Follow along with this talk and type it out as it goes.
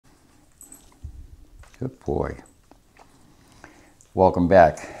Good boy. Welcome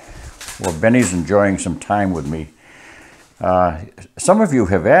back. Well, Benny's enjoying some time with me. Some of you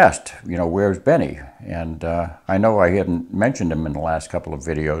have asked, where's Benny? And I know I hadn't mentioned him in the last couple of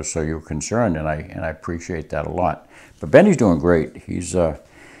videos, so you're concerned, and I appreciate that a lot. But Benny's doing great. He's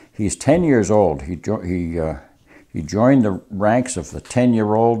 10 years old. He joined the ranks of the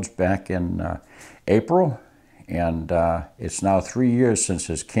 10-year-olds back in April. And it's now 3 years since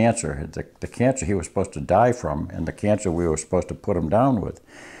his cancer, the cancer he was supposed to die from, and the cancer we were supposed to put him down with.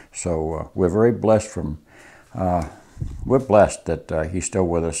 So we're very blessed we're blessed that he's still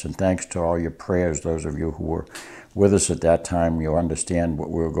with us, and thanks to all your prayers, those of you who were with us at that time, you understand what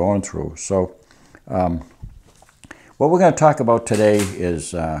we were going through. So what we're going to talk about today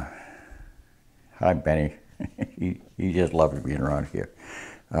is, hi Benny, he just loves being around here.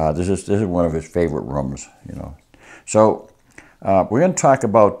 This is one of his favorite rooms, So we're going to talk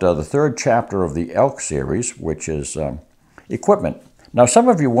about the third chapter of the Elk series, which is equipment. Now, some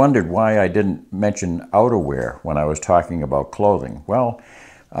of you wondered why I didn't mention outerwear when I was talking about clothing. Well,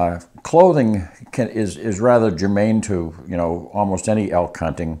 clothing is rather germane to almost any elk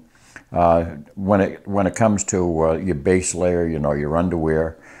hunting. When it comes to your base layer, your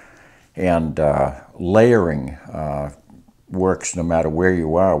underwear, and layering works no matter where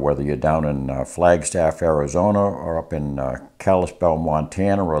you are, whether you're down in Flagstaff, Arizona, or up in Kalispell,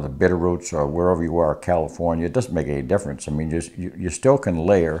 Montana, or the Bitterroots, or wherever you are, California. It doesn't make any difference. I mean, you still can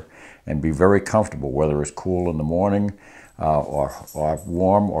layer and be very comfortable, whether it's cool in the morning or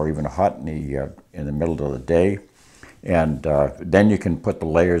warm or even hot in the middle of the day. And then you can put the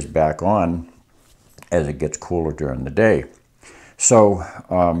layers back on as it gets cooler during the day. So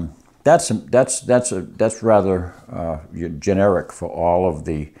that's rather generic for all of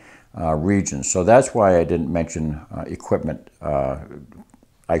the regions. So that's why I didn't mention equipment.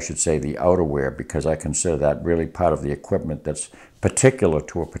 I should say the outerwear, because I consider that really part of the equipment that's particular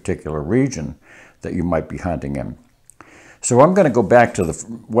to a particular region that you might be hunting in. So I'm going to go back to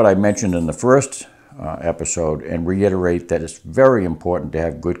what I mentioned in the first episode and reiterate that it's very important to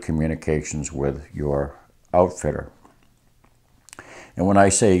have good communications with your outfitter. And when I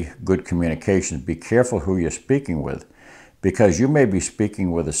say good communications, be careful who you're speaking with, because you may be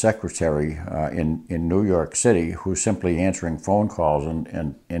speaking with a secretary in New York City who's simply answering phone calls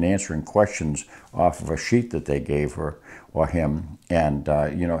and answering questions off of a sheet that they gave her or him, and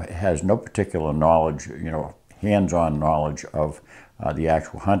has no particular knowledge, hands-on knowledge of the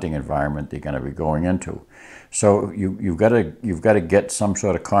actual hunting environment they're going to be going into. So you've got to get some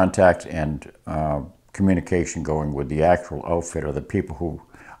sort of contact and communication going with the actual outfitter, the people who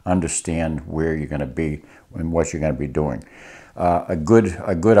understand where you're going to be and what you're going to be doing. A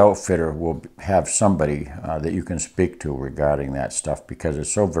good outfitter will have somebody that you can speak to regarding that stuff, because it's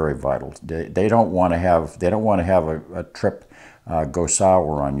so very vital. They don't want to have a trip go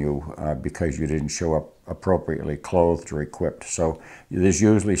sour on you because you didn't show up appropriately clothed or equipped. So there's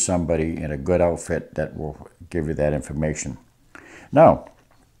usually somebody in a good outfit that will give you that information. Now,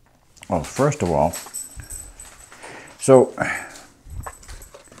 well, first of all, so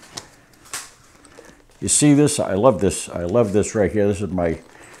you see this? I love this. I love this right here. This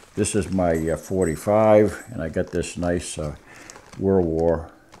is my 45, and I got this nice World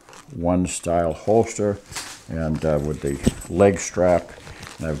War I style holster, and with the leg strap.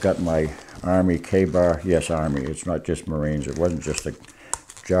 And I've got my Army K-bar. Yes, Army. It's not just Marines. It wasn't just the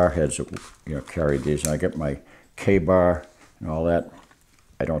jarheads that carried these. And I get my K-bar and all that.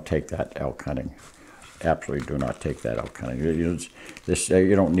 I don't take that elk hunting. Absolutely do not take that elk hunting. You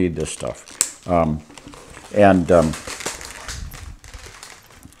don't need this stuff.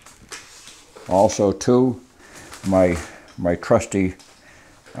 Also too, my trusty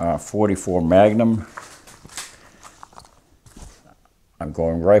 44 Magnum. I'm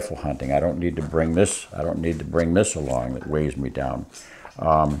going rifle hunting. I don't need to bring this. I don't need to bring this along that weighs me down.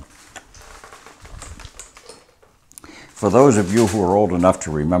 For those of you who are old enough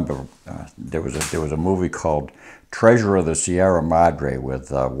to remember, there was a movie called Treasure of the Sierra Madre with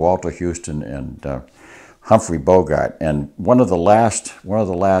Walter Houston and Humphrey Bogart. And one of the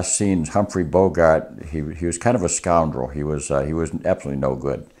last scenes, Humphrey Bogart, he was kind of a scoundrel. He was absolutely no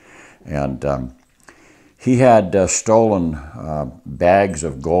good, and he had stolen bags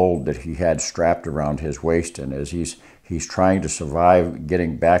of gold that he had strapped around his waist, and as he's trying to survive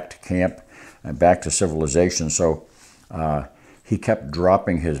getting back to camp and back to civilization, so he kept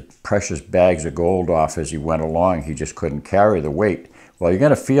dropping his precious bags of gold off as he went along. He just couldn't carry the weight. Well, you're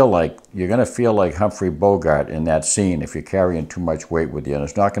going to feel like Humphrey Bogart in that scene if you're carrying too much weight with you, and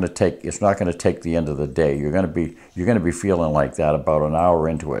it's not going to take the end of the day. You're going to be feeling like that about an hour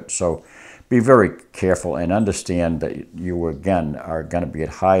into it. So be very careful and understand that you, again, are going to be at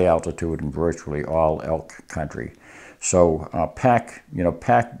high altitude in virtually all elk country. So pack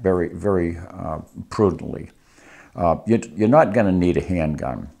very, very prudently. You're not going to need a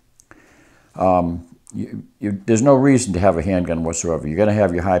handgun. There's no reason to have a handgun whatsoever. You're going to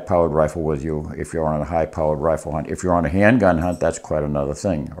have your high-powered rifle with you if you're on a high-powered rifle hunt. If you're on a handgun hunt, that's quite another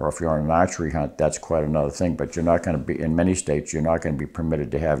thing. Or if you're on an archery hunt, that's quite another thing. But you're not going to be, in many states, you're not going to be permitted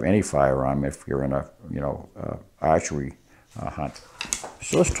to have any firearm if you're in a archery hunt.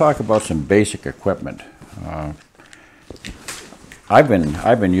 So let's talk about some basic equipment. I've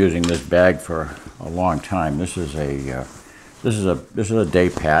been using this bag for a long time. This is a day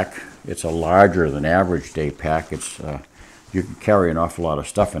pack. It's a larger than average day pack. It's you can carry an awful lot of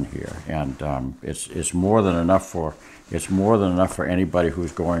stuff in here, and it's more than enough for anybody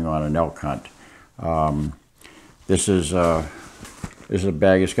who's going on an elk hunt. This is a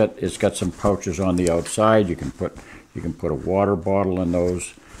bag. It's got some pouches on the outside. You can put a water bottle in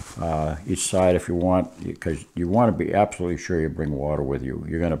those each side if you want, because you want to be absolutely sure you bring water with you.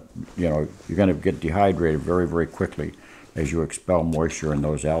 You're gonna get dehydrated very, very quickly as you expel moisture in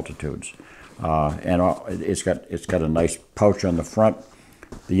those altitudes. And it's got a nice pouch on the front.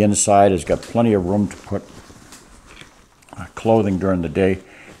 The inside has got plenty of room to put clothing during the day,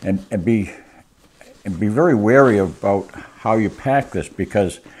 and be very wary about how you pack this,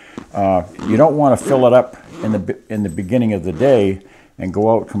 because you don't want to fill it up in the beginning of the day and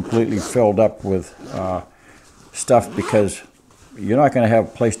go out completely filled up with stuff, because you're not going to have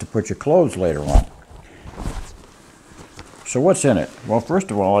a place to put your clothes later on. So what's in it? Well,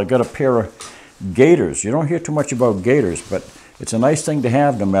 first of all, I got a pair of gaiters. You don't hear too much about gaiters, but it's a nice thing to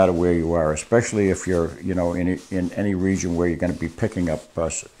have no matter where you are, especially if you're in any region where you're going to be picking up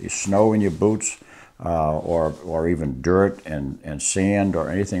snow in your boots, or even dirt and sand or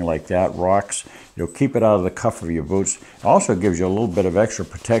anything like that, rocks. You'll keep it out of the cuff of your boots. It also gives you a little bit of extra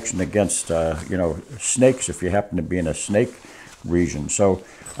protection against snakes if you happen to be in a snake region. So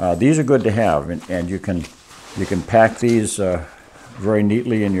these are good to have, and you can pack these very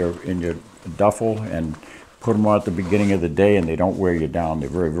neatly in your duffel and put them on at the beginning of the day, and they don't wear you down. They're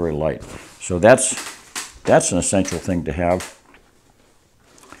very, very light. So that's an essential thing to have.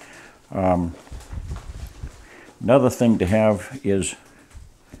 Another thing to have is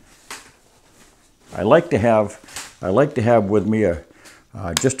I like to have with me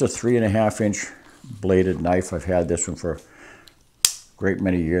just a 3.5-inch bladed knife. I've had this one for a great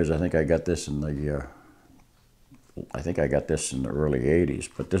many years. I think I got this in the early '80s.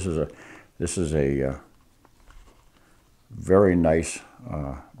 But this is a very nice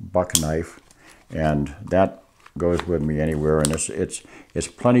buck knife, and that goes with me anywhere, and it's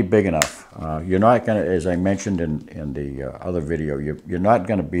plenty big enough. You're not going to, as I mentioned in the other video, you're not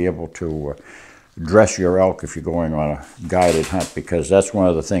going to be able to dress your elk if you're going on a guided hunt, because that's one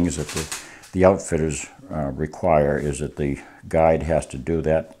of the things that the outfitters require, is that the guide has to do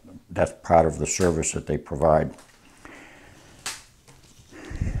that. That's part of the service that they provide.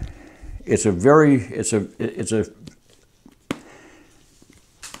 It's a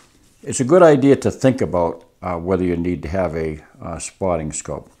good idea to think about whether you need to have a spotting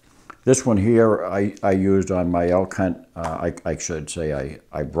scope. This one here I used on my elk hunt. I should say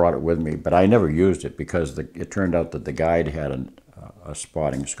I brought it with me, but I never used it because it turned out that the guide had a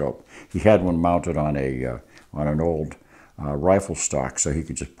spotting scope. He had one mounted on an old rifle stock, so he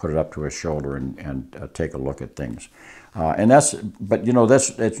could just put it up to his shoulder and take a look at things. But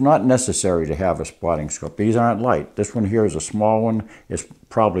it's not necessary to have a spotting scope. These aren't light. This one here is a small one. It's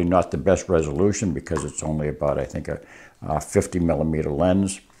probably not the best resolution because it's only about, I think, a 50 millimeter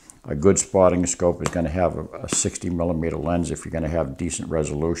lens. A good spotting scope is going to have a 60 millimeter lens if you're going to have decent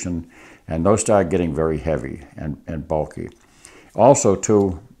resolution, and those start getting very heavy and bulky. Also,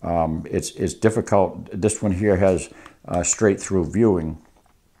 too, it's difficult. This one here has straight through viewing.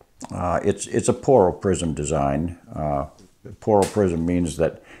 It's a Poro prism design. Poro prism means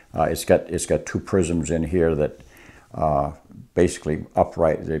that it's got two prisms in here that basically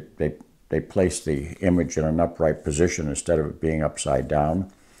upright. They place the image in an upright position instead of it being upside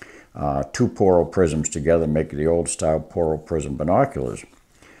down. Two Poro prisms together make the old style Poro prism binoculars.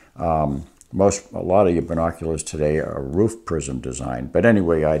 A lot of your binoculars today are roof prism design, but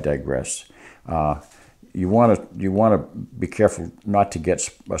anyway, I digress. You want to be careful not to get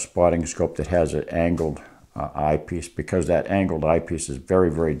a spotting scope that has an angled eyepiece, because that angled eyepiece is very,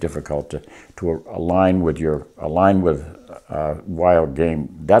 very difficult to align with wild game.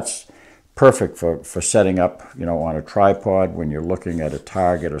 That's perfect for setting up, on a tripod when you're looking at a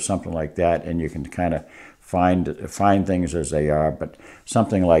target or something like that, and you can kind of find things as they are. But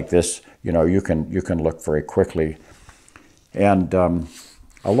something like this, you can look very quickly. And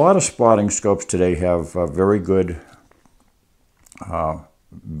a lot of spotting scopes today have very good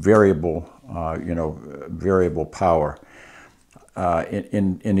variable variable power.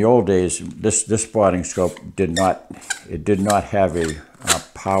 In the old days, this spotting scope did not have a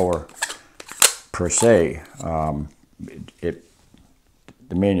power per se.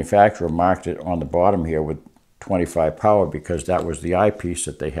 The manufacturer marked it on the bottom here with 25 power because that was the eyepiece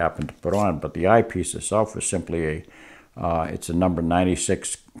that they happened to put on. But the eyepiece itself is simply it's a number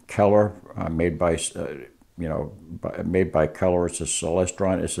 96 Keller, made by Keller. It's a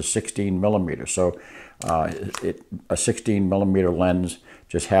Celestron. It's a 16 millimeter. So a 16 millimeter lens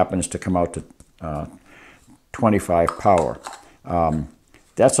just happens to come out to 25 power.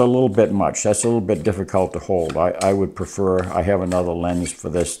 That's a little bit much. That's a little bit difficult to hold. I would prefer, I have another lens for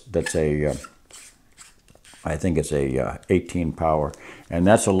this that's I think it's a 18 power, and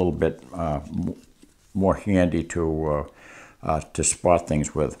that's a little bit more handy to spot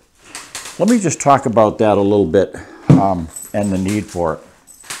things with. Let me just talk about that a little bit and the need for it.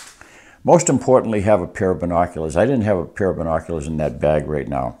 Most importantly, have a pair of binoculars. I didn't have a pair of binoculars in that bag right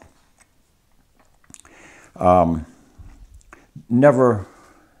now. Never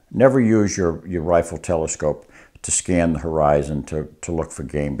use your rifle telescope to scan the horizon to look for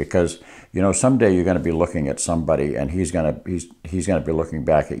game, because someday you're going to be looking at somebody and he's going to be looking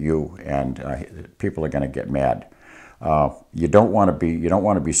back at you, and people are going to get mad. You don't want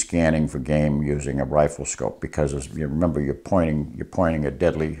to be scanning for game using a rifle scope, because remember you're pointing a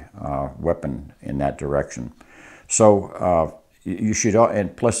deadly weapon in that direction. So you should,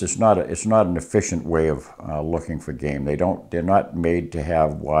 and plus it's not an efficient way of looking for game. They're not made to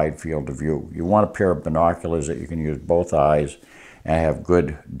have wide field of view. You want a pair of binoculars that you can use both eyes and have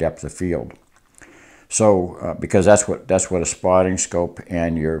good depth of field. So because that's what a spotting scope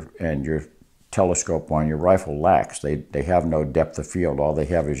and your telescope on your rifle lacks. They have no depth of field. All they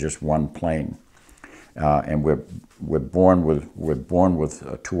have is just one plane, and we're born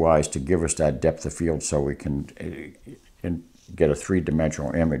with two eyes to give us that depth of field, so we can get a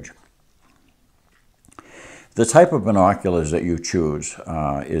three-dimensional image. The type of binoculars that you choose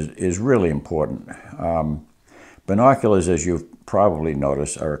is really important. Binoculars, as you've probably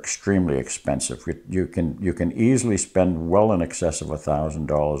noticed, are extremely expensive. You can easily spend well in excess of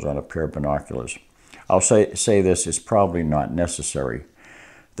 $1,000 on a pair of binoculars. I'll say this is probably not necessary.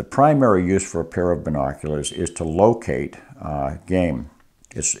 The primary use for a pair of binoculars is to locate game.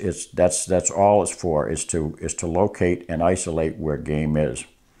 That's all it's for, is to locate and isolate where game is.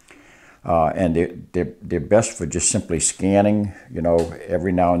 And they're best for just simply scanning,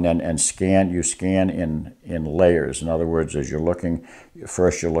 every now and then, and you scan in layers. In other words, as you're looking,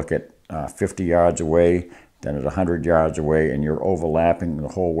 first you look at 50 yards away, then at 100 yards away, and you're overlapping the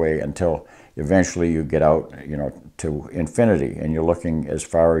whole way until eventually you get out, to infinity, and you're looking as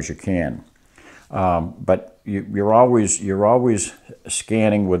far as you can. But you're always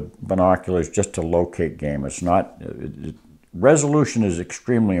scanning with binoculars just to locate game. It's not. Resolution is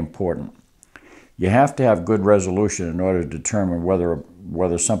extremely important. You have to have good resolution in order to determine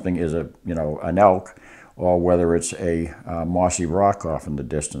whether something is an elk, or whether it's a mossy rock off in the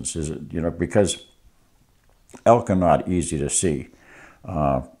distance. Because elk are not easy to see.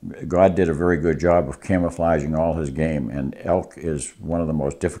 God did a very good job of camouflaging all his game, and elk is one of the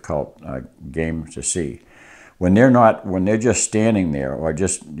most difficult game to see. When they're just standing there or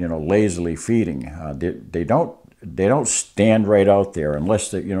just lazily feeding, they don't stand right out there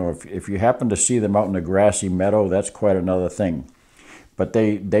unless if you happen to see them out in a grassy meadow, that's quite another thing. But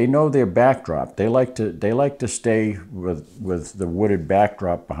they know their backdrop. They like to stay with the wooded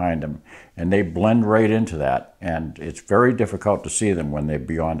backdrop behind them, and they blend right into that. And it's very difficult to see them when they're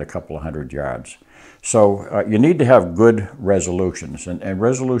beyond a couple of 100 yards. So you need to have good resolutions, and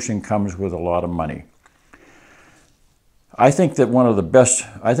resolution comes with a lot of money. I think one of the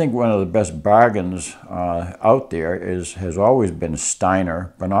best bargains out there has always been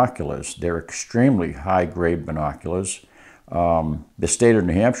Steiner binoculars. They're extremely high-grade binoculars. The state of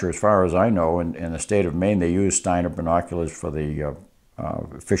New Hampshire, as far as I know, and the state of Maine, they use Steiner binoculars for the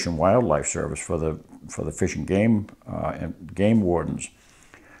Fish and Wildlife Service, for the fish and game wardens.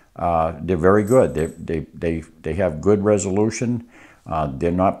 They're very good. They have good resolution.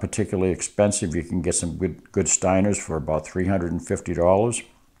 They're not particularly expensive. You can get some good Steiners for about $350.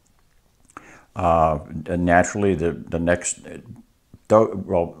 And naturally,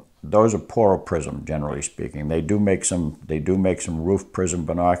 those are Poroprism, generally speaking. They do make some roof prism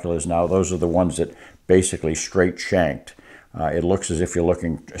binoculars now. Those are the ones that basically straight shanked. it looks as if you're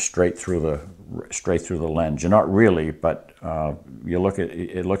looking straight through the lens. You're not really, but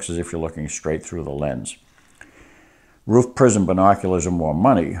it looks as if you're looking straight through the lens. Roof prism binoculars are more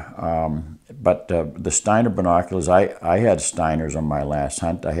money, but the Steiner binoculars, I had Steiners on my last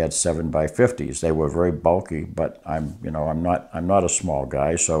hunt. I had 7x50s. They were very bulky, but I'm not a small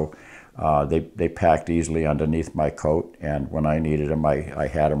guy, so they packed easily underneath my coat. And when I needed them, I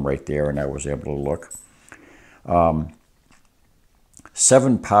had them right there, and I was able to look.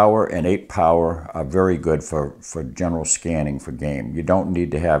 7 power and 8 power are very good for general scanning for game. You don't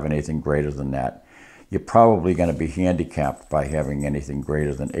need to have anything greater than that. You're probably going to be handicapped by having anything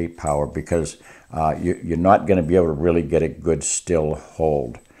greater than 8 power because you're not going to be able to really get a good still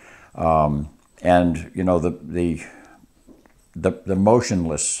hold. And you know, the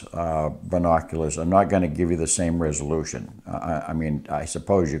motionless binoculars are not going to give you the same resolution. I mean, I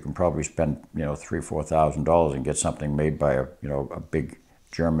suppose you can probably spend $3,000-4,000 and get something made by a big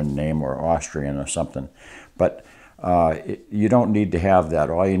German name or Austrian or something, but you don't need to have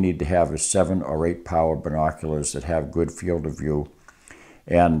that. All you need to have is 7 or 8 power binoculars that have good field of view.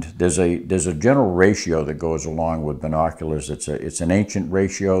 And there's a general ratio that goes along with binoculars. It's an ancient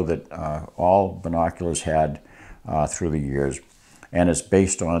ratio that all binoculars had through the years, and it's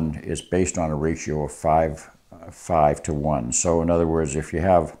based on a ratio of 5 to 1. So in other words, if you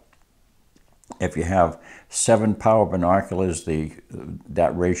have 7 power binoculars,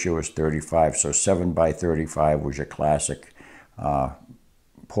 that ratio is 35. So 7x35 was your classic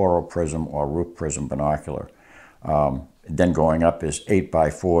poro prism or roof prism binocular. Then going up is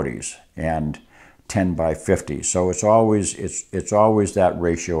 8x40s and 10x50s. So it's always that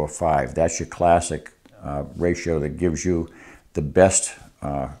ratio of 5. That's your classic ratio that gives you the best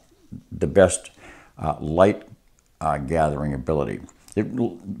light gathering ability.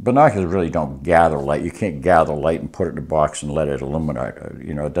 Binoculars really don't gather light. You can't gather light and put it in a box and let it illuminate.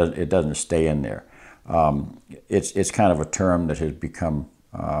 It doesn't stay in there. It's kind of a term that has become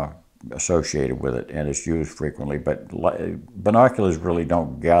associated with it, and it's used frequently. But binoculars really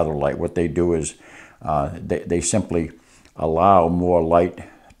don't gather light. What they do is they simply allow more light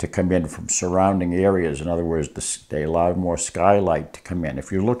to come in from surrounding areas. In other words, they allow more skylight to come in.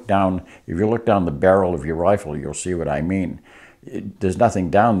 If you look down the barrel of your rifle, you'll see what I mean. There's nothing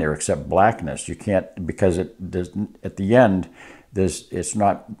down there except blackness. You can't, because at the end, it's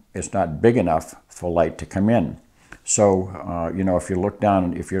not big enough for light to come in. So if you look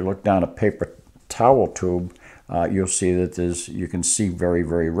down a paper towel tube, you'll see that you can see very,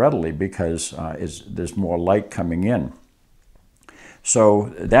 very readily because there's more light coming in.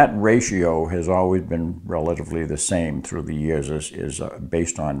 So that ratio has always been relatively the same through the years, is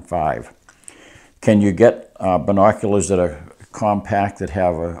based on 5. Can you get binoculars that are compact that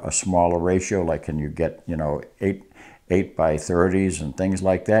have a smaller ratio? Like, can you get 8x30s and things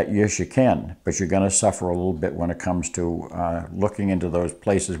like that? Yes, you can, but you're going to suffer a little bit when it comes to looking into those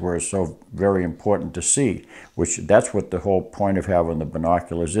places where it's so very important to see. That's what the whole point of having the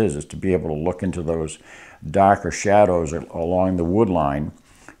binoculars is to be able to look into those darker shadows along the wood line.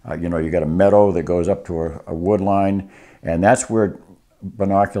 You got a meadow that goes up to a wood line, and that's where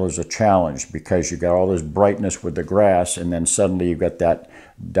binoculars are challenged, because you got all this brightness with the grass, and then suddenly you've got that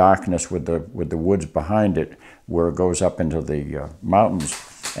darkness with the woods behind it, where it goes up into the mountains,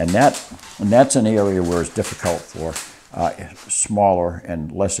 and that's an area where it's difficult for smaller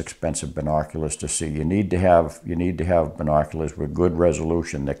and less expensive binoculars to see. You need to have binoculars with good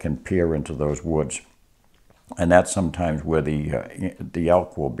resolution that can peer into those woods, and that's sometimes where the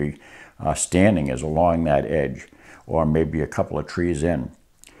elk will be standing, is along that edge, or maybe a couple of trees in.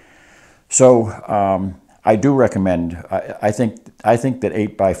 So I do recommend. I think that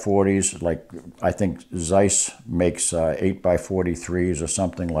 8x40s, like I think Zeiss makes 8x43s or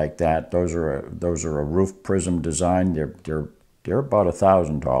something like that. Those are a roof prism design. They're about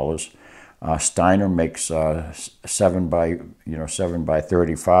 $1,000. Steiner makes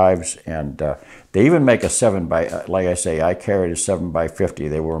 7x35s, and they even make a 7x. Like I say, I carried a 7x50.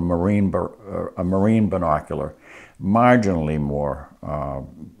 They were a marine binocular, marginally more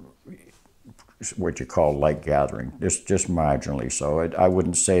what you call light gathering, just marginally. So I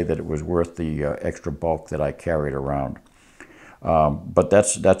wouldn't say that it was worth the extra bulk that I carried around. But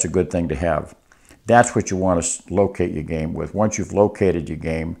that's a good thing to have. That's what you want to locate your game with. Once you've located your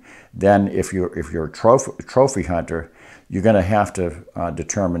game, then if you're a trophy hunter, you're going to have to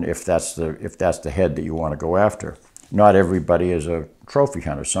determine if that's the head that you want to go after. Not everybody is a trophy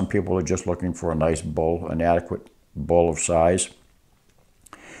hunter. Some people are just looking for a nice bull, an adequate bull of size.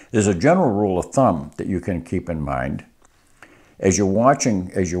 There's a general rule of thumb that you can keep in mind. As you're watching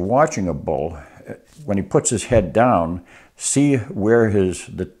a bull, when he puts his head down, see where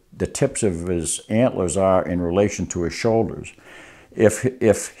the tips of his antlers are in relation to his shoulders. If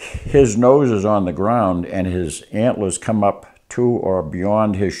his nose is on the ground and his antlers come up to or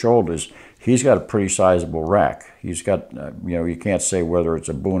beyond his shoulders, he's got a pretty sizable rack. He's got, you can't say whether it's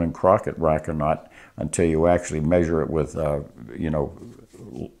a Boone and Crockett rack or not until you actually measure it with, a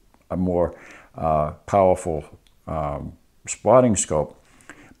more powerful spotting scope.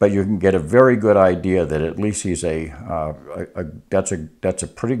 But you can get a very good idea that at least he's that's a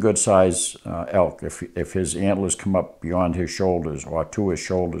pretty good size elk if his antlers come up beyond his shoulders or to his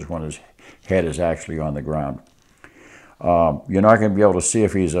shoulders when his head is actually on the ground. You're not going to be able to see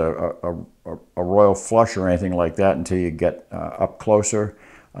if he's a royal flush or anything like that until you get up closer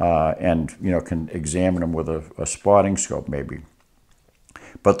and can examine him with a spotting scope maybe.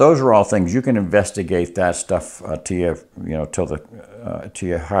 But those are all things you can investigate that stuff to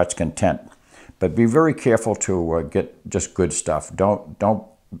your heart's content. But be very careful to get just good stuff. Don't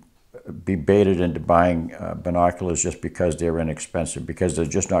be baited into buying binoculars just because they're inexpensive, because they're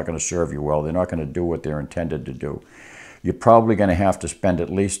just not going to serve you well. They're not going to do what they're intended to do. You're probably going to have to spend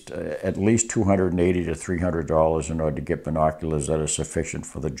at least $280 to $300 in order to get binoculars that are sufficient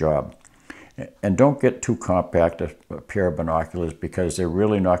for the job. And don't get too compact a pair of binoculars, because they're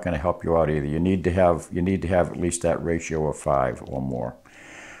really not going to help you out either. You need to have at least that ratio of 5 or more.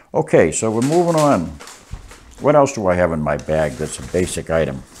 Okay, so we're moving on. What else do I have in my bag that's a basic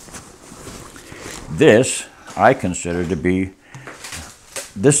item? This I consider to be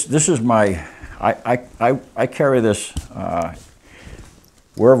this is my I carry this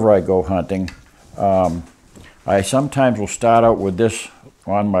wherever I go hunting. I sometimes will start out with this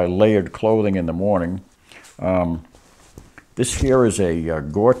on my layered clothing in the morning. This here is a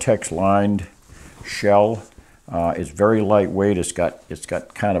Gore-Tex lined shell. It's very lightweight. It's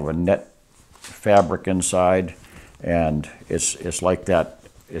got kind of a net fabric inside, and it's like that.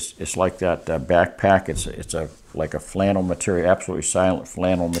 It's like that backpack. It's like a flannel material, absolutely silent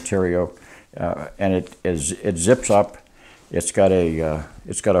flannel material, and it zips up. It's got a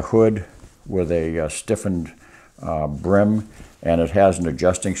hood with a stiffened brim, and it has an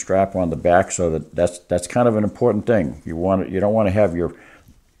adjusting strap on the back, so that's kind of an important thing. You don't want to have your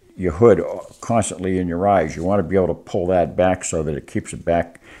hood constantly in your eyes. You want to be able to pull that back so that it keeps it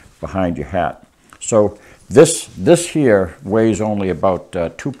back behind your hat. So this here weighs only about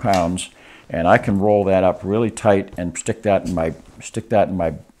 2 pounds, and I can roll that up really tight and stick that in my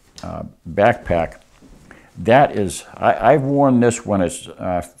backpack. That is, I've worn this when it's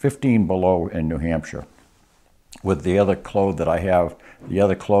 15 below in New Hampshire, with the other clothing that I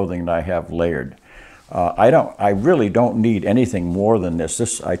have layered. I really don't need anything more than this.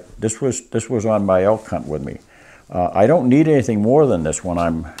 This was on my elk hunt with me. I don't need anything more than this when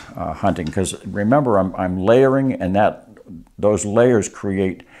I'm hunting, because remember, I'm layering, and those layers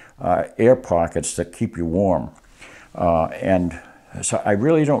create air pockets that keep you warm. And so I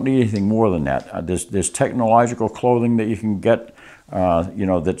really don't need anything more than that. There's technological clothing that you can get,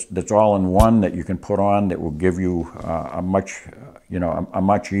 that's all in one, that you can put on, that will give you a much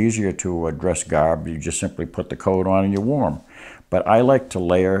easier to dress garb. You just simply put the coat on and you're warm. But I like to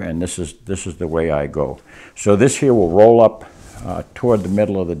layer, and this is the way I go. So this here will roll up toward the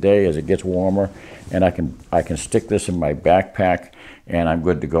middle of the day as it gets warmer, and I can stick this in my backpack, and I'm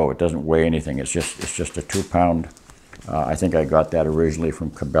good to go. It doesn't weigh anything. It's just a 2 pound. I think I got that originally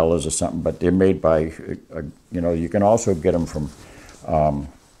from Cabela's or something, but they're made by, you can also get them from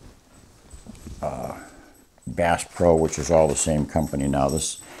Bass Pro, which is all the same company now.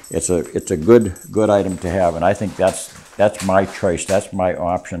 It's a good item to have, and I think that's my choice. That's my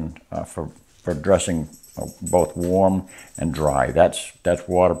option for dressing both warm and dry. That's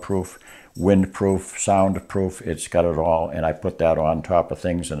waterproof, windproof, soundproof. It's got it all, and I put that on top of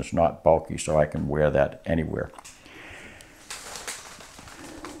things, and it's not bulky, so I can wear that anywhere.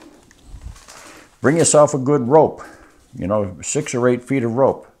 Bring yourself a good rope, 6 or 8 feet of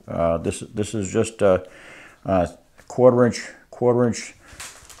rope. This is just a quarter inch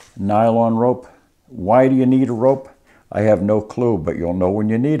nylon rope. Why do you need a rope? I have no clue, but you'll know when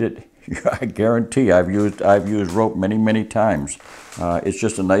you need it. I guarantee I've used rope many times. It's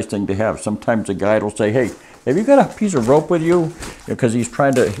just a nice thing to have. Sometimes a guide will say, "Hey, have you got a piece of rope with you?" Because he's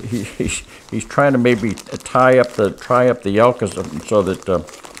trying to maybe tie up the elk so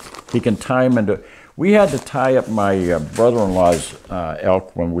that he can tie him into. We had to tie up my brother-in-law's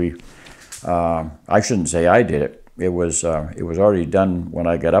elk when we. I shouldn't say I did it. It was already done when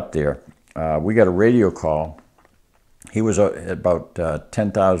I got up there. We got a radio call. He was at about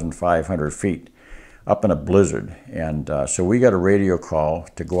 10,500 feet. up in a blizzard. And so we got a radio call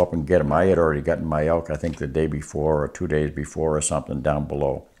to go up and get him. I had already gotten my elk, I think the day before or 2 days before or something, down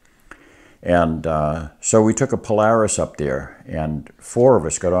below. And so we took a Polaris up there, and 4 of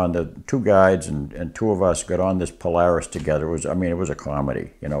us got on, the 2 guides and 2 of us got on this Polaris together. It was, I mean, it was a comedy,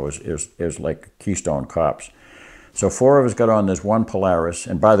 you know, it was like Keystone Cops. So 4 of us got on this one Polaris,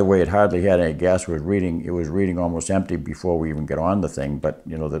 and by the way, it hardly had any gas. It was reading almost empty before we even got on the thing. But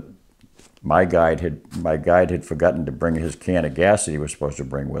you know, my guide had forgotten to bring his can of gas that he was supposed to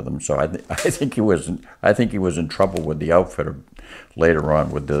bring with him. So I think he was in trouble with the outfitter later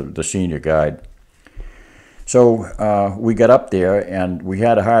on with the senior guide. So we got up there, and we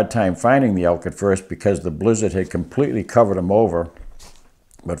had a hard time finding the elk at first because the blizzard had completely covered him over.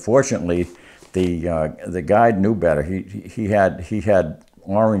 But fortunately, the guide knew better. He had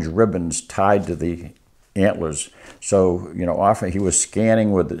orange ribbons tied to the antlers. So, you know, often he was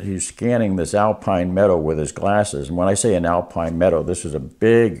scanning this alpine meadow with his glasses. And when I say an alpine meadow, this is a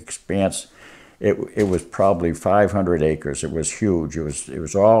big expanse. It was probably 500 acres. It was huge. It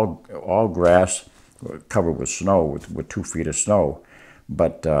was all grass covered with snow, with 2 feet of snow,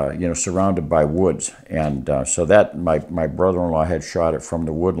 but you know, surrounded by woods. And so that my brother-in-law had shot it from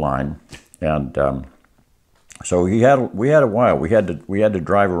the wood line. And so we had a while. We had to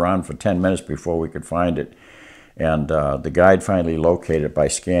drive around for 10 minutes before we could find it. And the guide finally located it by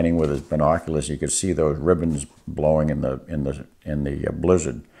scanning with his binoculars. You could see those ribbons blowing in the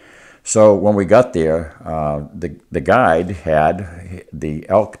blizzard. So when we got there, the guide had the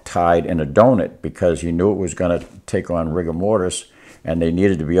elk tied in a donut because he knew it was going to take on rigor mortis, and they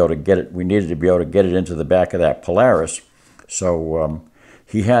needed to be able to get it. We needed to be able to get it into the back of that Polaris. So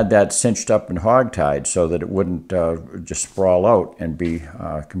he had that cinched up and hogtied so that it wouldn't just sprawl out and be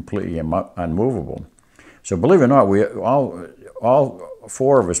completely unmovable. So believe it or not, we all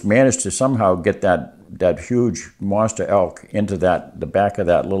 4 of us managed to somehow get that huge monster elk into the back of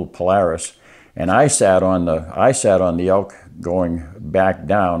that little Polaris, and I sat on the elk going back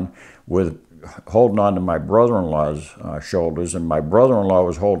down with holding on to my brother-in-law's shoulders, and my brother-in-law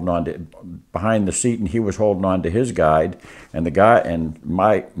was holding on to behind the seat, and he was holding on to his guide, and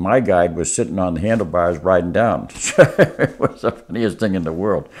my guide was sitting on the handlebars riding down. It was the funniest thing in the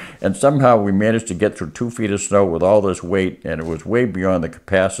world. And somehow we managed to get through 2 feet of snow with all this weight, and it was way beyond the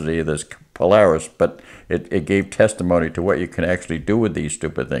capacity of this Polaris, but it gave testimony to what you can actually do with these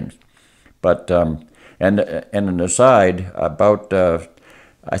stupid things. But and an aside, about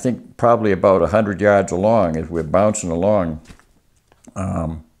I think probably about 100 yards along, as we're bouncing along,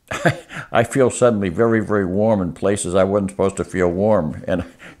 I feel suddenly very, very warm in places I wasn't supposed to feel warm.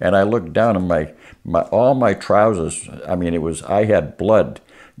 And I looked down and all my trousers, I mean, I had blood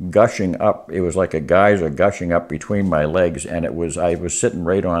gushing up. It was like a geyser gushing up between my legs, and I was sitting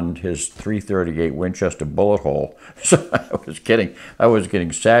right on his .338 Winchester bullet hole. So I was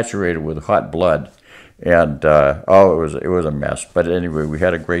getting saturated with hot blood. And it was a mess. But anyway, we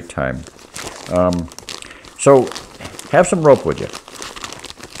had a great time. So have some rope with you.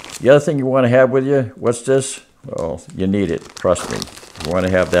 The other thing you want to have with you, what's this? Well, you need it. Trust me. You want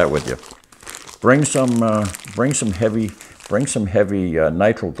to have that with you. Bring some heavy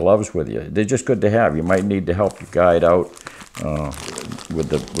nitrile gloves with you. They're just good to have. You might need to help your guide out with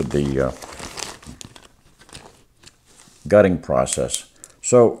the gutting process.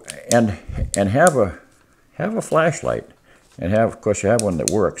 So and have a flashlight, and of course you have one that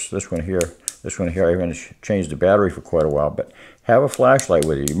works. This one here I haven't changed the battery for quite a while, but have a flashlight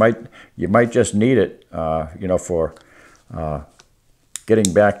with you. You might just need it, you know, for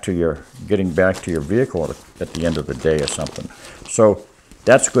getting back to your vehicle at the end of the day or something. So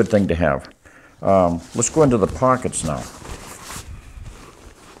that's a good thing to have. Let's go into the pockets now.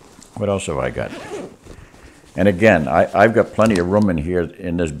 What else have I got? And again, I've got plenty of room in here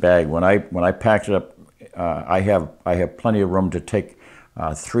in this bag. When I packed it up, I have plenty of room to take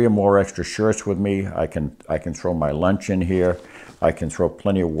 3 or more extra shirts with me. I can throw my lunch in here. I can throw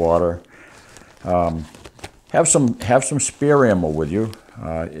plenty of water. Have some spare ammo with you.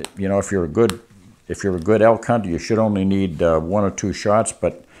 You know, if you're a good elk hunter, you should only need 1 or 2 shots.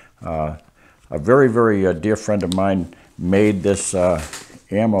 But a very, very dear friend of mine made this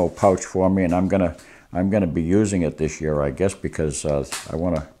ammo pouch for me, and I'm gonna be using it this year, I guess, because I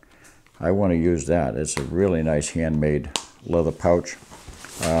want to use that. It's a really nice handmade leather pouch.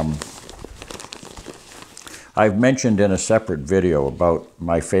 I've mentioned in a separate video about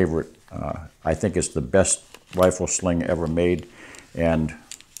my favorite, I think it's the best rifle sling ever made, and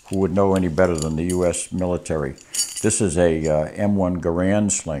who would know any better than the U.S. military. This is a M1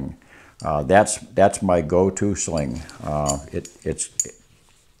 Garand sling. That's my go-to sling.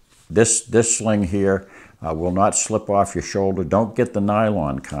 This sling here will not slip off your shoulder. Don't get the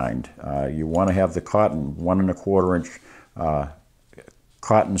nylon kind. You want to have the cotton, 1 1/4 inch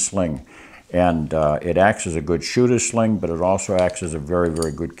cotton sling. And it acts as a good shooter's sling, but it also acts as a very,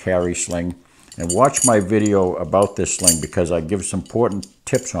 very good carry sling. And watch my video about this sling because I give some important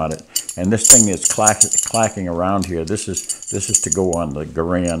tips on it. And this thing is clacking around here. This is to go on the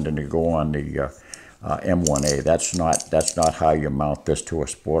Garand and to go on the M1A. That's not how you mount this to a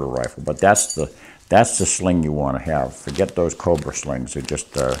sporter rifle. But that's the sling you want to have. Forget those Cobra slings. They're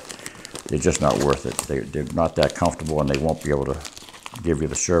just not worth it. They're not that comfortable, and they won't be able to give you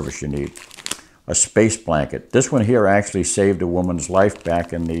the service you need. A space blanket. This one here actually saved a woman's life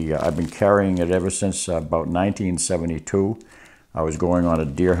back in the, I've been carrying it ever since about 1972. I was going on a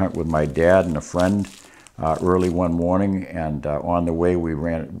deer hunt with my dad and a friend early one morning, and on the way we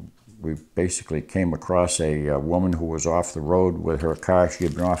basically came across a woman who was off the road with her car. She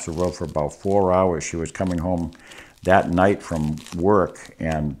had been off the road for about 4 hours. She was coming home that night from work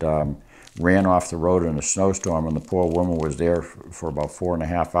and ran off the road in a snowstorm, and the poor woman was there for about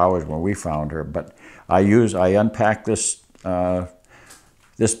 4.5 hours when we found her. But I unpacked this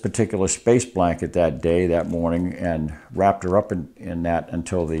this particular space blanket that morning, and wrapped her up in that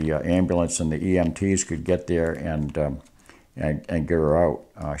until the ambulance and the EMTs could get there and get her out.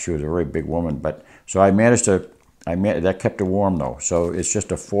 She was a very big woman, but so that kept her warm though. So it's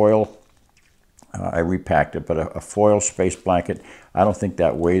just a foil. I repacked it, but a foil space blanket. I don't think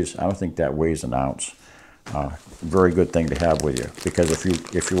that weighs an ounce. Very good thing to have with you, because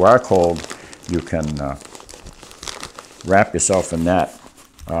if you are cold, you can wrap yourself in that.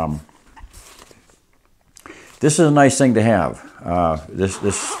 This is a nice thing to have.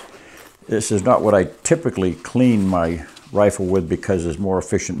 This is not what I typically clean my rifle with, because there's more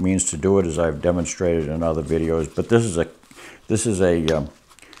efficient means to do it, as I've demonstrated in other videos. But this is a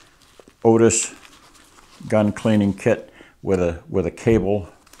Otis gun cleaning kit with a cable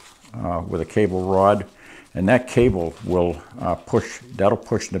rod, and that cable will push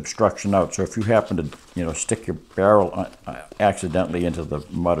an obstruction out. So if you happen to stick your barrel accidentally into the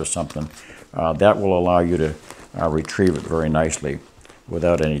mud or something, that will allow you to retrieve it very nicely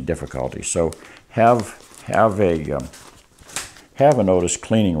without any difficulty. So have an Otis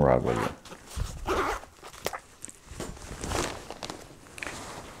cleaning rod with you.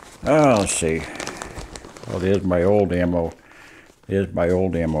 Let's see. Well, there's my old ammo. There's my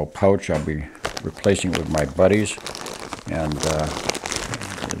old ammo pouch. I'll be replacing it with my buddies. And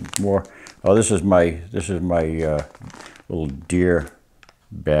more. Oh, this is my little deer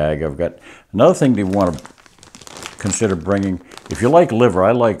bag. I've got another thing you want to consider bringing. If you like liver,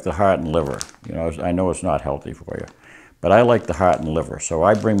 I like the heart and liver. I know it's not healthy for you, but I like the heart and liver. So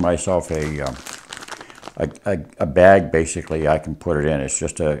I bring myself a bag. Basically, I can put it in. It's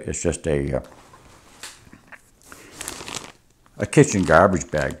just a kitchen garbage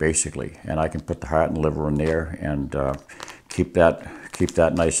bag, basically, and I can put the heart and liver in there and keep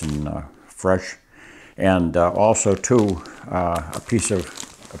that nice and fresh. And also too, a piece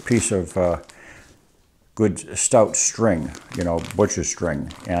of good stout string, butcher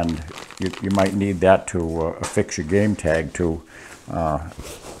string, and you might need that to affix your game tag to,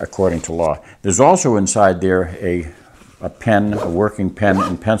 according to law. There's also inside there a pen, a working pen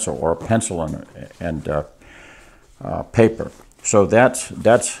and pencil, or a pencil and paper. So that's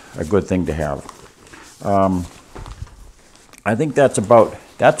a good thing to have. I think that's about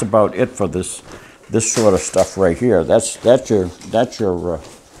it for this sort of stuff right here. That's your.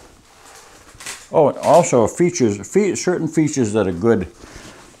 Oh, and also certain features that a good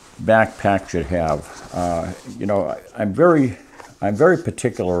backpack should have. I'm very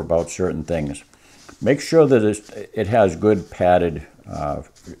particular about certain things. Make sure that it has good padded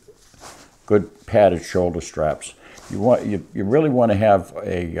shoulder straps. You really want to have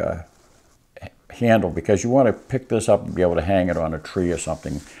a handle, because you want to pick this up and be able to hang it on a tree or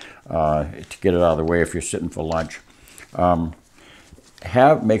something to get it out of the way if you're sitting for lunch.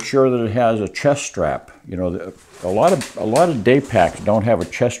 Make sure that it has a chest strap. A lot of day packs don't have a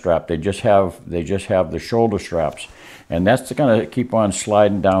chest strap. They just have the shoulder straps, and that's going to keep on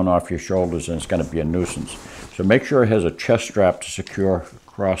sliding down off your shoulders, and it's going to be a nuisance. So make sure it has a chest strap to secure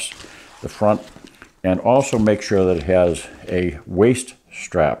across the front. And also make sure that it has a waist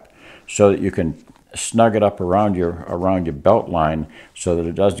strap so that you can snug it up around your belt line, so that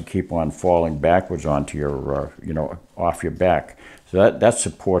it doesn't keep on falling backwards onto your off your back. So that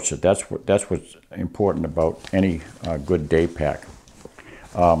supports it. That's what's important about any good day pack.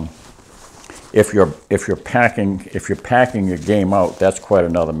 If you're packing your game out, that's quite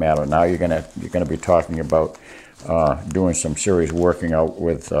another matter. Now you're gonna be talking about doing some serious working out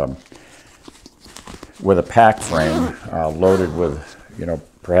with a pack frame loaded with,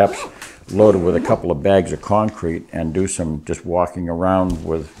 perhaps loaded with a couple of bags of concrete, and do some just walking around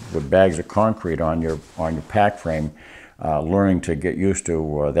with bags of concrete on your pack frame, learning to get used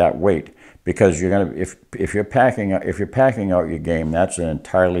to that weight. Because you're gonna, if you're packing out your game, that's an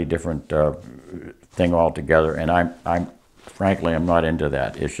entirely different thing altogether. And I'm frankly, I'm not into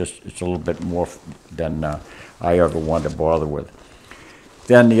that. It's a little bit more than I ever wanted to bother with.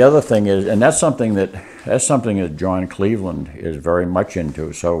 Then the other thing is, and that's something that John Cleveland is very much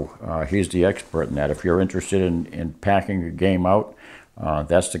into. So he's the expert in that. If you're interested in packing your game out,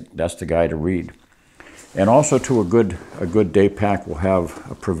 that's the guy to read. And also, a good day pack will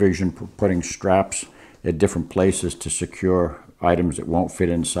have a provision for putting straps at different places to secure items that won't fit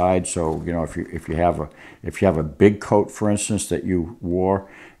inside. So if you have a big coat, for instance, that you wore,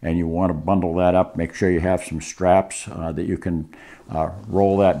 and you want to bundle that up, make sure you have some straps that you can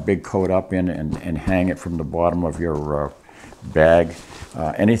roll that big coat up in and hang it from the bottom of your bag.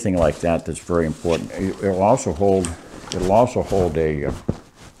 Anything like that, that's very important. It'll also hold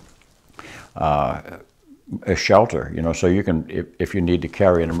a shelter, so you can, if you need to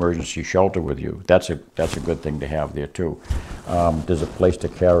carry an emergency shelter with you, that's a good thing to have there too. There's a place to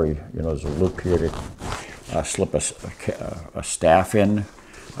carry, there's a loop here to slip a staff in.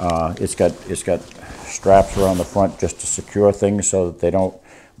 It's got straps around the front just to secure things so that they don't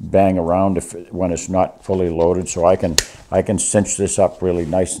bang around when it's not fully loaded. So I can cinch this up really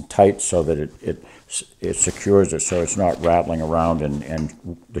nice and tight so that it secures it so it's not rattling around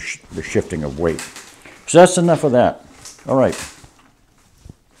and the shifting of weight. So that's enough of that. All right.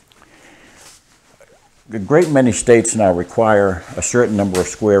 A great many states now require a certain number of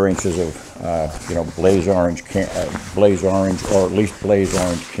square inches of, blaze orange, or at least blaze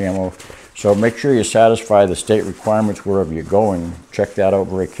orange camo. So make sure you satisfy the state requirements wherever you're going. Check that out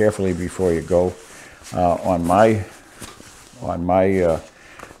very carefully before you go. On my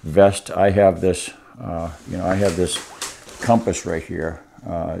vest, I have this, compass right here.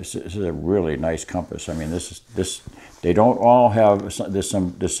 This is a really nice compass. I mean, they don't all have. There's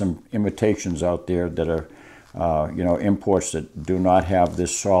some imitations out there that are, imports that do not have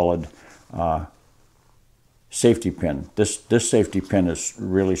this solid safety pin. This safety pin is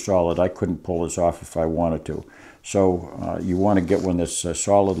really solid. I couldn't pull this off if I wanted to. So you want to get one that's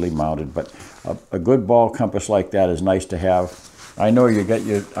solidly mounted. But a good ball compass like that is nice to have. I know you get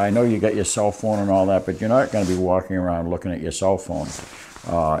your cell phone and all that, but you're not going to be walking around looking at your cell phone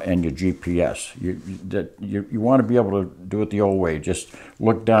and your GPS. You want to be able to do it the old way. Just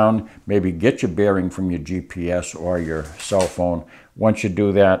look down, maybe get your bearing from your GPS or your cell phone. Once you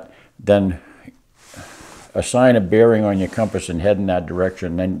do that, then assign a bearing on your compass and head in that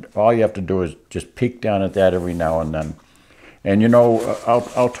direction. Then all you have to do is just peek down at that every now and then. And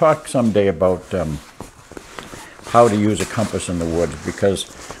I'll talk someday about how to use a compass in the woods, because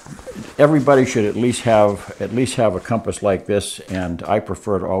everybody should at least have a compass like this, and I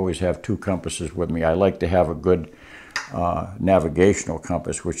prefer to always have two compasses with me. I like to have a good navigational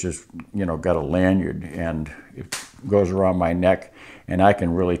compass, which is got a lanyard and it goes around my neck, and I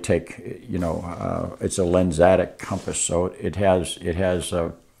can really take it's a lensatic compass, so it has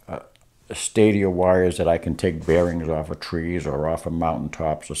stadia wires that I can take bearings off of trees or off of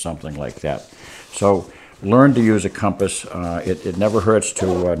mountaintops or something like that. So learn to use a compass. It never hurts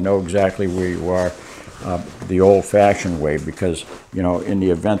to know exactly where you are the old-fashioned way, because, in the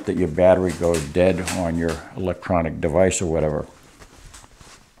event that your battery goes dead on your electronic device or whatever.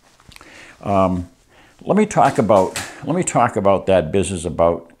 Let me talk about that business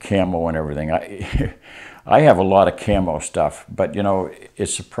about camo and everything. I have a lot of camo stuff, but, it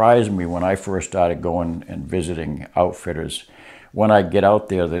surprised me when I first started going and visiting outfitters. When I get out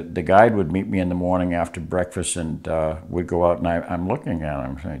there, the guide would meet me in the morning after breakfast, and we'd go out, and I'm looking at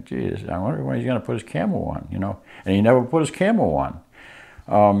him saying, geez, I wonder when he's going to put his camo on, and he never put his camo on.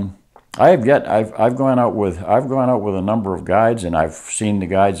 I've gone out with a number of guides, and I've seen the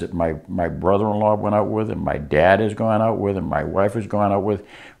guides that my brother-in-law went out with, and my dad has gone out with, and my wife has gone out with.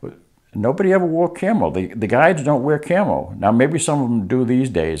 Nobody ever wore camo. The guides don't wear camo. Now, maybe some of them do these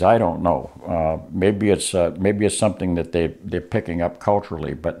days. I don't know. Maybe it's something that they're picking up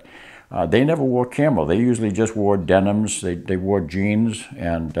culturally. But they never wore camo. They usually just wore denims. They wore jeans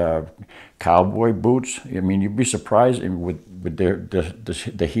and cowboy boots. I mean, you'd be surprised with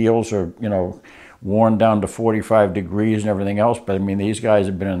the heels are worn down to 45 degrees and everything else. But I mean, these guys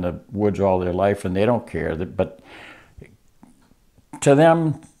have been in the woods all their life and they don't care. But to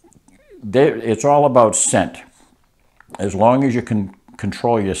them, it's all about scent. As long as you can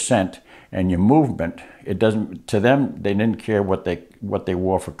control your scent and your movement, it doesn't, to them, they didn't care what they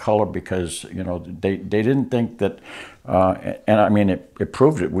wore for color, because, you know, they didn't think that, and I mean, it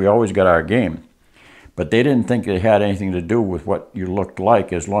proved it. We always got our game. But they didn't think it had anything to do with what you looked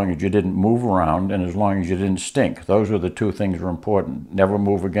like, as long as you didn't move around and as long as you didn't stink. Those were the two things that were important. Never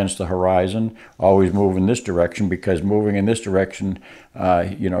move against the horizon. Always move in this direction, because moving in this direction,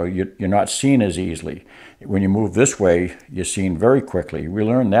 you know, you're not seen as easily. When you move this way, you're seen very quickly. We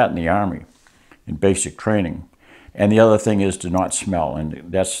learned that in the Army, in basic training. And the other thing is to not smell, and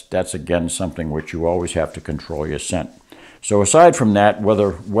that's again something which you always have to control your scent. So aside from that,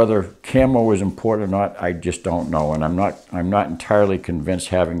 whether camo is important or not, I just don't know, and I'm not entirely convinced,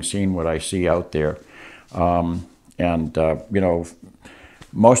 having seen what I see out there. You know,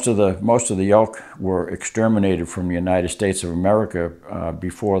 most of the elk were exterminated from the United States of America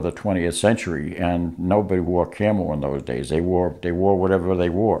before the 20th century, and nobody wore camo in those days. They wore whatever they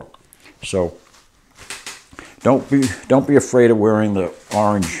wore. So don't be afraid of wearing the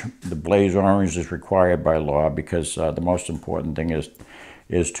orange. The blaze orange is required by law, because the most important thing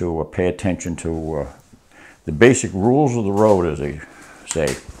is to pay attention to the basic rules of the road, as they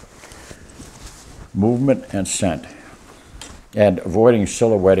say. Movement and scent, and avoiding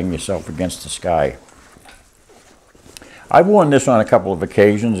silhouetting yourself against the sky. I've worn this on a couple of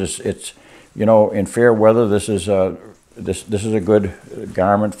occasions. It's you know, in fair weather, this is a good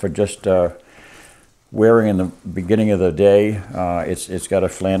garment for just wearing in the beginning of the day. It's got a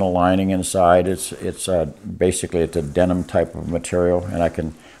flannel lining inside. It's basically it's a denim type of material, and I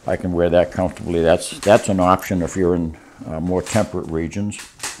can wear that comfortably. That's an option if you're in more temperate regions.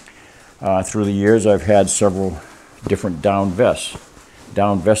 Through the years, I've had several different down vests.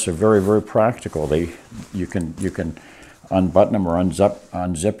 Down vests are very, very practical. You can unbutton them or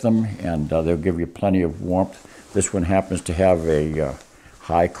unzip them, and they'll give you plenty of warmth. This one happens to have a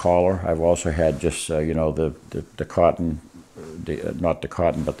high collar. I've also had just you know, the cotton, not the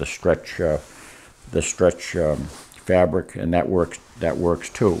cotton, but the stretch fabric, and that works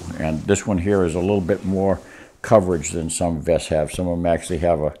too. And this one here is a little bit more coverage than some vests have. Some of them actually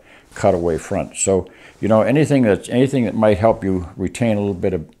have a cutaway front. So you know, anything that might help you retain a little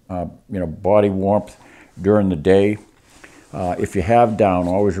bit of you know, body warmth during the day. If you have down,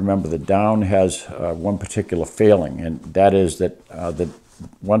 always remember that down has one particular failing, and that is that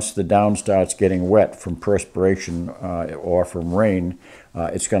once the down starts getting wet from perspiration or from rain,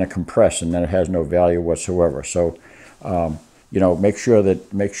 it's going to compress, and then it has no value whatsoever. So, you know, make sure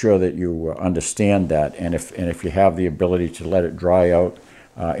that you understand that, and if you have the ability to let it dry out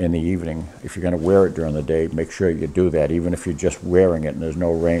in the evening, if you're going to wear it during the day, make sure you do that. Even if you're just wearing it and there's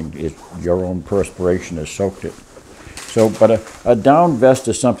no rain, your own perspiration has soaked it. So, but a down vest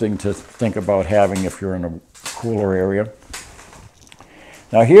is something to think about having if you're in a cooler area.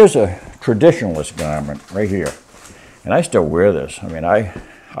 Now here's a traditionalist garment right here, and I still wear this. I mean, I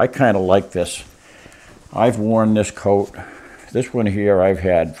kind of like this. I've worn this coat. This one here I've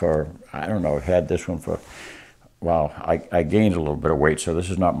had for, I don't know, I've had this one for, well, I gained a little bit of weight, so this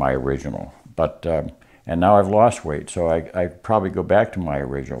is not my original. But, and now I've lost weight, so I probably go back to my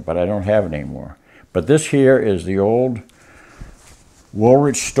original, but I don't have it anymore. But this here is the old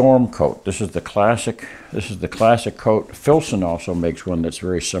Woolrich Storm coat. This is the classic coat. Filson also makes one that's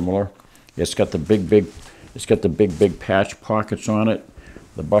very similar. It's got the big patch pockets on it.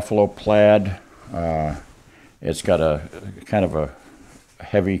 The buffalo plaid. It's got a kind of a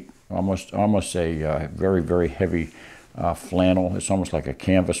heavy, almost a very, very heavy flannel. It's almost like a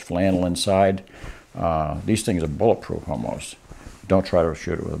canvas flannel inside. These things are bulletproof almost. Don't try to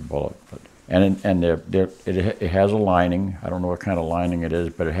shoot it with a bullet. But, it has a lining. I don't know what kind of lining it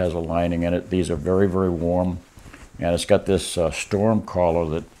is, but it has a lining in it. These are very, very warm. And it's got this storm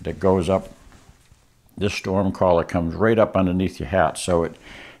collar that goes up. This storm collar comes right up underneath your hat, so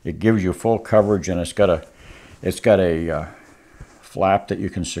it gives you full coverage, and it's got a flap that you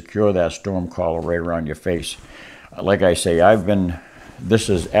can secure that storm collar right around your face. Like I say, this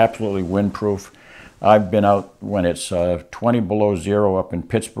is absolutely windproof. I've been out when it's 20 below zero up in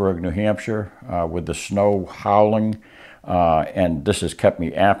Pittsburgh, New Hampshire, with the snow howling, and this has kept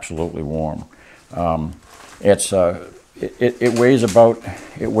me absolutely warm. It weighs about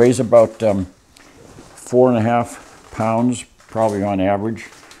 4.5 pounds, probably on average,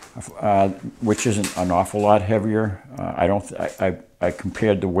 which isn't an awful lot heavier. I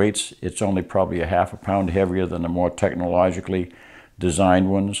compared the weights. It's only probably a half a pound heavier than the more technologically designed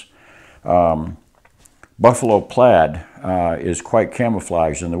ones. Buffalo plaid is quite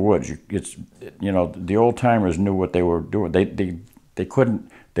camouflaged in the woods. It's, you know, the old timers knew what they were doing. They couldn't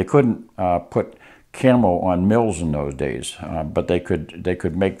put camo on mills in those days, but they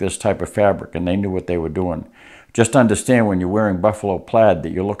could make this type of fabric, and they knew what they were doing. Just understand, when you're wearing buffalo plaid,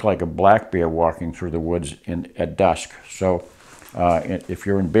 that you look like a black bear walking through the woods at dusk. So if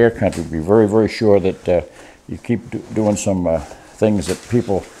you're in bear country, be very, very sure that you keep doing some things that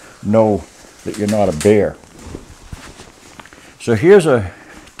people know that you're not a bear. So here's a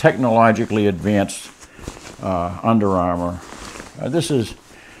technologically advanced Under Armour. This is,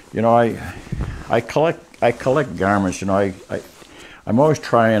 you know, I collect garments. You know, I'm always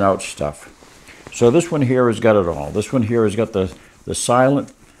trying out stuff. So this one here has got it all. This one here has got the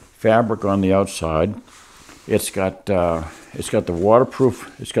silent fabric on the outside. It's got the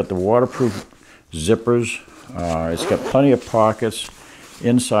waterproof. It's got the waterproof zippers. It's got plenty of pockets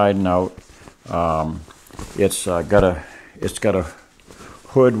inside and out. It's got a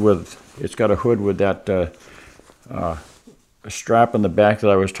hood with that strap in the back that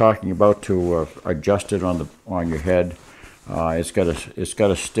I was talking about to adjust it on your head. It's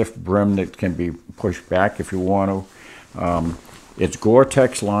got a stiff brim that can be pushed back if you want to. It's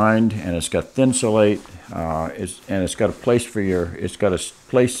Gore-Tex lined, and it's got Thinsulate. It's got a place for your. It's got a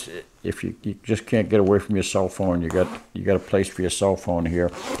place if you just can't get away from your cell phone. You got a place for your cell phone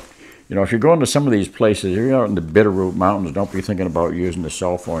here. You know, if you're going to some of these places, if you're out in the Bitterroot Mountains, don't be thinking about using the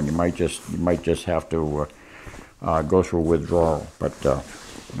cell phone. You might just have to go through withdrawal, but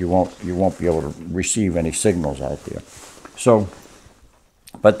you won't be able to receive any signals out there. So,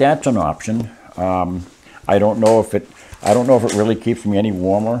 but that's an option. I don't know if it really keeps me any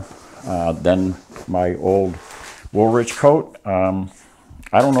warmer than my old Woolrich coat.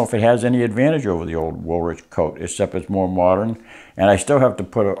 I don't know if it has any advantage over the old Woolrich coat, except it's more modern. And I still have to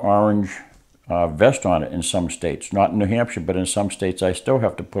put an orange vest on it in some states. Not in New Hampshire, but in some states I still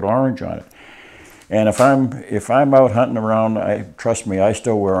have to put orange on it. And if I'm out hunting around, trust me, I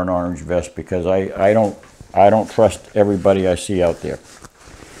still wear an orange vest, because I don't trust everybody I see out there.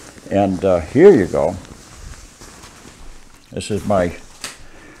 And here you go. This is my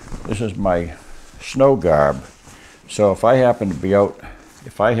snow garb. So if I happen to be out,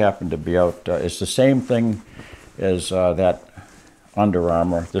 it's the same thing as that Under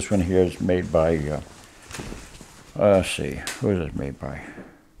Armour. This one here is made by. Let's see, who is it made by?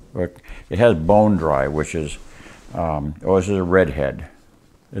 It has Bone Dry, which is. This is a redhead.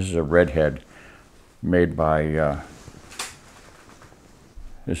 This is a redhead made by.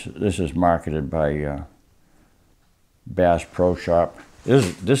 This is marketed by Bass Pro Shop.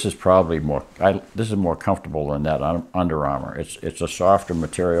 This is probably more. This is more comfortable than that Under Armour. It's a softer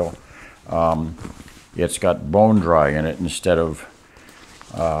material. It's got Bone Dry in it instead of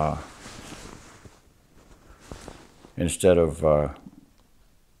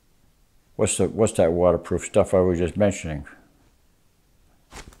what's that waterproof stuff I was just mentioning?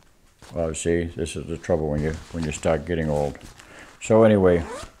 Well, see, this is the trouble when you start getting old. So anyway,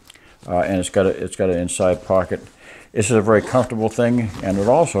 and it's got an inside pocket. This is a very comfortable thing, and it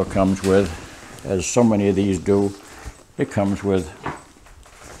also comes with, as so many of these do, it comes with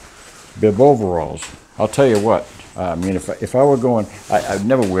bib overalls. I'll tell you what. I mean, if I were going, I'd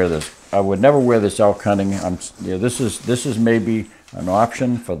never wear this. I would never wear this elk hunting. This is maybe an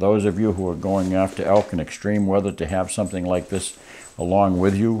option for those of you who are going after elk in extreme weather, to have something like this along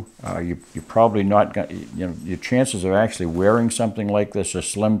with you. You're probably not going. Your chances of actually wearing something like this are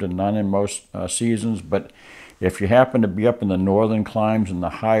slim to none in most seasons. But if you happen to be up in the northern climes and the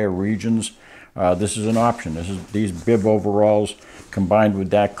higher regions, this is an option. These bib overalls combined with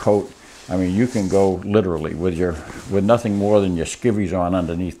that coat. I mean, you can go literally with nothing more than your skivvies on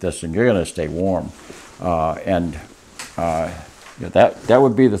underneath this, and you're going to stay warm. That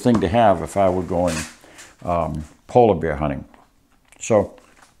would be the thing to have if I were going polar bear hunting. So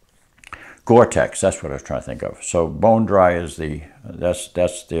Gore-Tex, that's what I was trying to think of. So Bone Dry is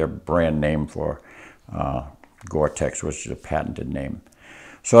that's their brand name for Gore-Tex, which is a patented name.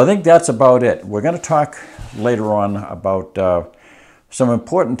 So I think that's about it. We're going to talk later on about some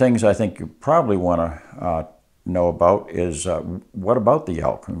important things I think you probably want to know about is what about the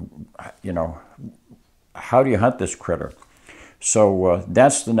elk? You know, how do you hunt this critter? So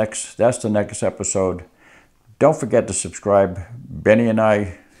that's the next episode. Don't forget to subscribe. Benny and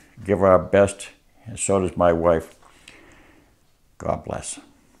I give our best, and so does my wife. God bless.